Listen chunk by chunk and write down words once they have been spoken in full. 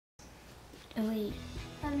Oh, wait.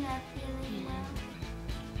 I'm not feeling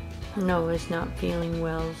well. Noah's not feeling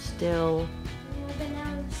well still. I've been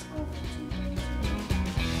out of school for 2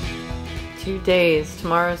 days. 2 days.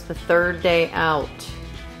 Tomorrow's the 3rd day out.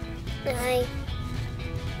 Bye.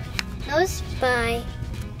 No spy.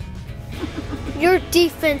 Your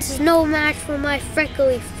defense is no match for my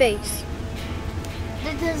freckly face.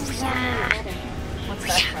 That doesn't matter. What's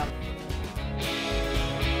that from?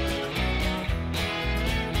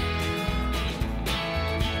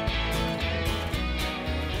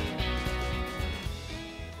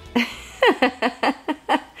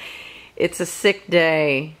 It's a sick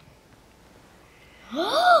day.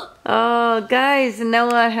 Oh, guys,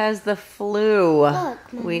 Noah has the flu.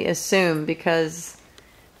 Look, Mom. We assume because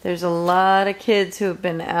there's a lot of kids who have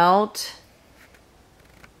been out.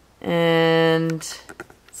 And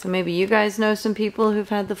so maybe you guys know some people who've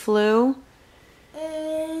had the flu.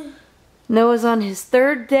 Noah's on his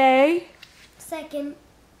 3rd day. Second.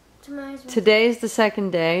 Tomorrow's Today's the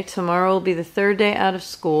 2nd day. Tomorrow will be the 3rd day out of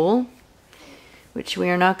school, which we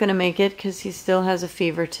are not going to make it because he still has a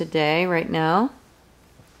fever today, right now.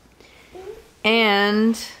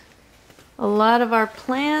 And a lot of our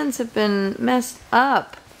plans have been messed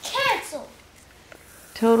up. canceled.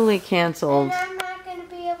 Totally canceled. And I'm not going to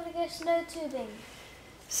be able to go snow tubing.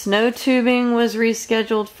 Snow tubing was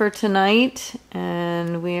rescheduled for tonight,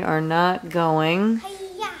 and we are not going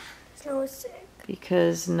Hiya. Snow is sick.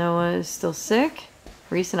 because Noah is still sick.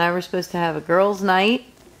 Reese and I were supposed to have a girls' night.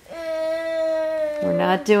 We're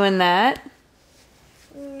not doing that.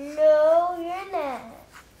 No, you're not.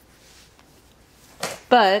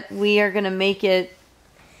 But we are going to make it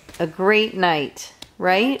a great night,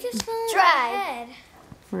 right? Just Try.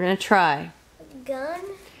 We're going to try. Gun?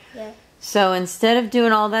 Yeah. So instead of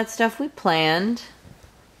doing all that stuff we planned,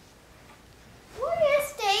 We're going to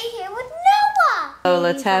stay here with Noah. so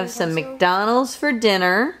let's have some McDonald's for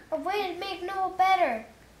dinner. A way to make Noah better.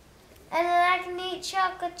 And then I can eat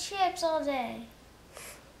chocolate chips all day.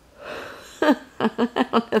 I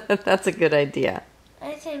don't know if that's a good idea.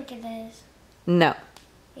 I think it is. No.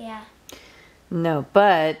 Yeah. No,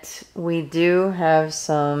 but we do have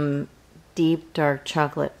some deep dark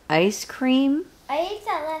chocolate ice cream. I ate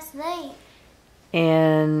that last night.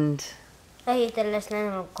 And I ate that last night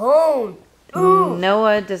on a cone.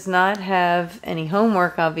 Noah does not have any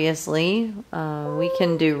homework, obviously. We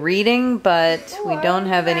can do reading, but we don't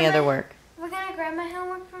have any other work. We're going to grab my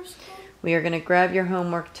homework from school. We are going to grab your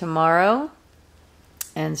homework tomorrow.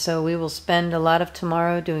 And so we will spend a lot of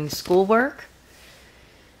tomorrow doing schoolwork.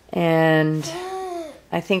 And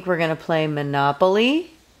I think we're going to play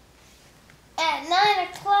Monopoly. At 9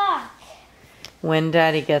 o'clock. When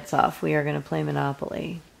Daddy gets off, we are going to play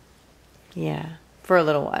Monopoly. Yeah, for a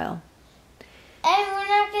little while. And we're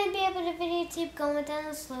not going to be able to videotape going down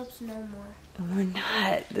the slopes no more. We're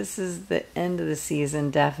not. This is the end of the season,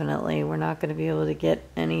 definitely. We're not going to be able to get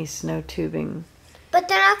any snow tubing. But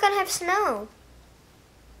they're not going to have snow.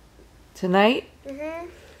 Tonight, Mm-hmm.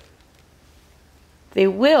 they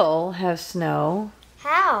will have snow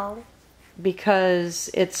How? because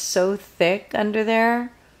it's so thick under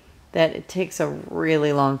there that it takes a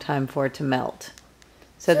really long time for it to melt.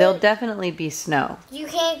 So there'll definitely be snow. You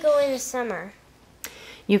can't go in the summer.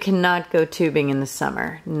 You cannot go tubing in the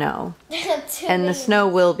summer, no. And the snow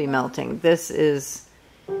will be melting. This is,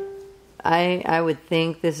 I would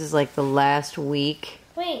think this is like the last week.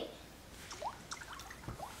 Wait.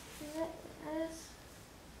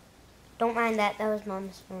 Don't mind that. That was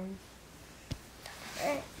Mom's phone.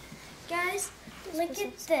 Alright. Guys, look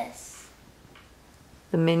at this.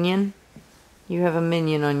 The minion? You have a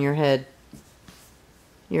minion on your head.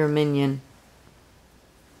 You're a minion.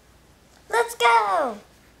 Let's go.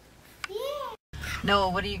 Yeah. Noah,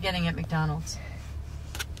 what are you getting at McDonald's?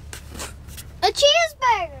 A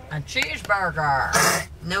cheeseburger. A cheeseburger.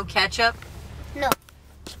 No ketchup? No.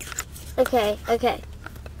 Okay.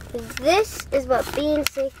 This is what being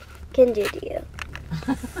sick can do to you.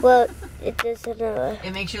 Well, it does to Noah.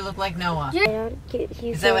 It makes you look like Noah. I don't get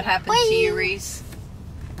you. Is that what happened to you, Reese?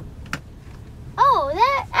 Oh,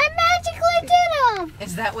 that I magically did them.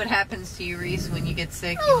 Is that what happens to you, Reese, when you get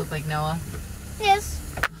sick? You look like Noah?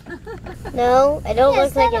 Yes. No, I don't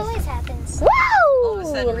Yes, look like that it. always happens. Whoa! All of a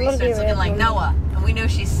sudden, Reese starts looking like Noah, and we know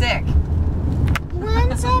she's sick.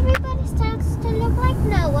 Once everybody starts to look like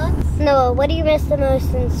Noah. Noah, what do you miss the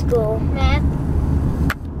most in school? Math.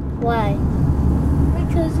 Why?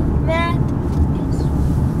 Because math is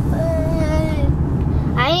fun.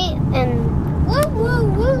 Woo, woo,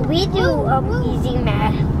 woo. We do easy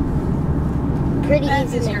math. Pretty Math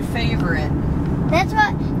easy is math. your favorite. That's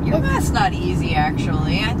what. Your math's not easy,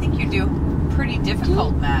 actually. I think you do pretty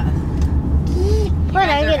difficult math. You What,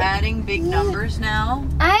 guys I are get- adding big numbers now.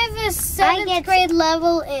 I have a 7th grade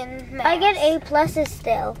level in math. I get A pluses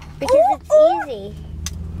still because it's easy.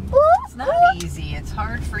 It's not easy. It's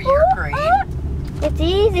hard for your grade. It's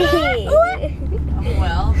easy. Oh,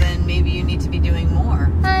 well, then maybe you need to be doing more.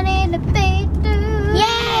 I need to be doing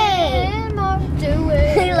Yay! more to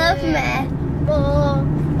it. I love math.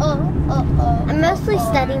 I mostly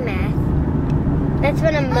study math. That's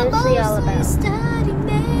what I'm mostly all about. Study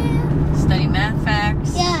math. Study math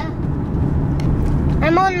facts. Yeah.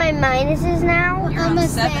 I'm on my minuses now. You're I'm on a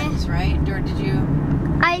sevens, right? Or did you?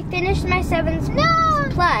 I finished my sevens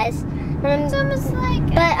plus, It's almost like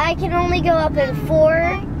but I can only go up in 4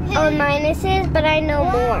 on minuses, but I know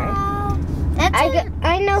more. That's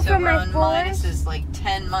I know So for we're my on 4s. minuses like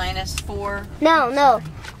 10 minus 4. No.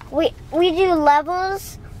 We do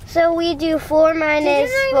levels, so we do 4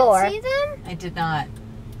 minus 4. see them? I did not.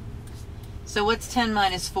 So what's 10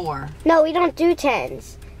 minus 4? No, we don't do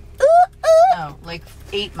 10s. Oh, like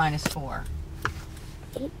 8 minus 4.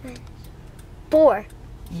 8 minus 4.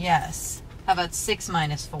 Yes. How about 6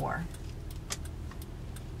 minus 4?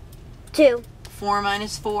 2. 4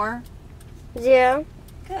 minus 4? 0.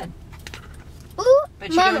 Good. Ooh, But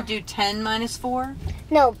you Mama. don't do 10 minus 4?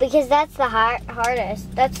 No, because that's the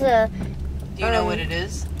hardest. That's the... Do you know what it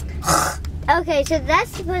is? Okay, so that's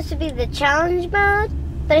supposed to be the challenge mode,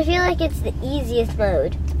 but I feel like it's the easiest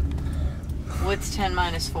mode. What's 10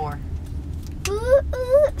 minus 4?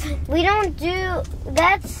 We don't do...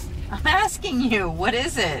 That's... I'm asking you. What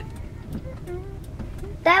is it?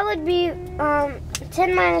 That would be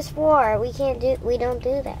 10 minus 4. We don't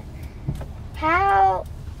do that. How?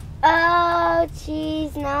 Oh,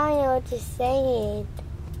 jeez, now I know what you're saying.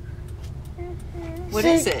 What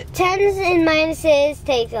is it? 10s and minuses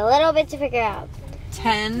takes a little bit to figure out.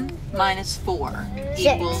 10 minus 4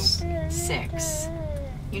 equals 6.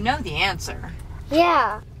 You know the answer.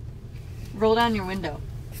 Yeah. Roll down your window.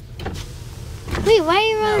 Wait, why are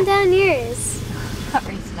you rolling down yours?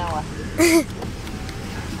 Reese, Noah.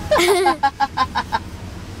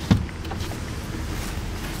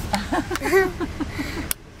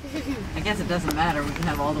 I guess it doesn't matter. We can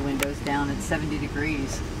have all the windows down. It's 70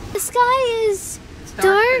 degrees. The sky is It's dark,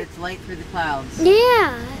 Dark? but it's light through the clouds.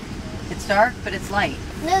 yeah. It's dark, but it's light.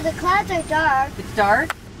 No, the clouds are dark. It's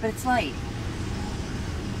dark, but it's light.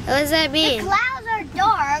 What does that The mean? clouds are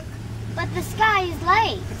dark, but the sky is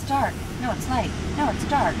light. It's dark. No, it's light. No, it's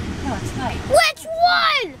dark. No, it's light. Which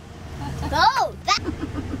one? Oh, that.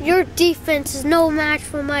 Your defense is no match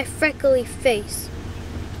for my freckly face.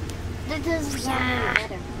 That doesn't sound any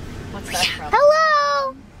better. What's that from?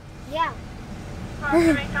 Hello. Yeah.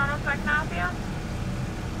 McDonald's, I can help you?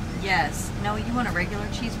 Yes. No, you want a regular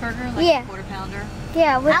cheeseburger? Like Yeah. a quarter pounder?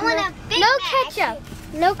 Yeah. With I want a Big no Mac. ketchup.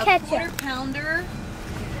 No A ketchup. quarter pounder,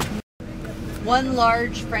 1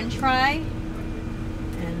 large French fry,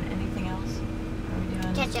 and anything else? Are we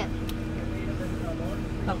doing? Ketchup.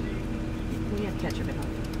 Oh, we have ketchup at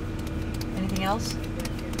home. Anything else?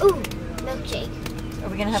 Ooh, milkshake. Are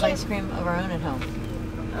we gonna have ice cream of our own at home?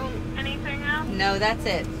 Anything else? No, that's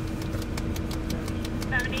it.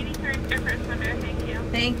 783 is your first window, thank you.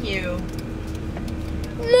 Thank you.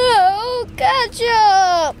 No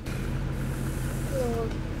ketchup. No,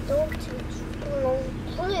 don't touch. No,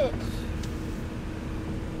 please.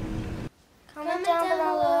 Comment down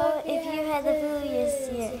below if you had the flu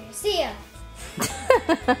this year. See ya.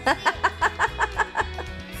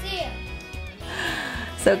 See ya.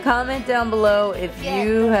 So comment down below if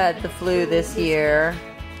you had the flu this year.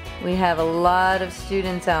 We have a lot of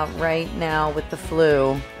students out right now with the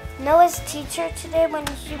flu. Noah's teacher today, when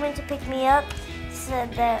she went to pick me up,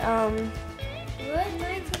 said that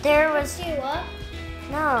there was you up.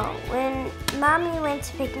 no. When mommy went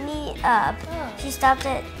to pick me up, she stopped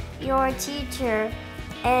at your teacher,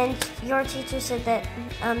 and your teacher said that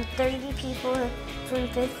 30 people from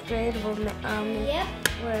 5th grade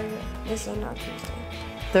were missing on Tuesday.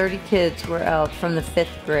 30 kids were out from the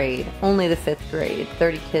 5th grade. Only the 5th grade.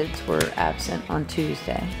 30 kids were absent on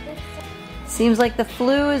Tuesday. Seems like the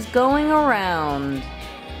flu is going around.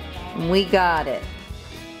 We got it.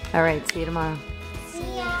 All right, see you tomorrow.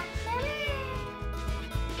 See ya.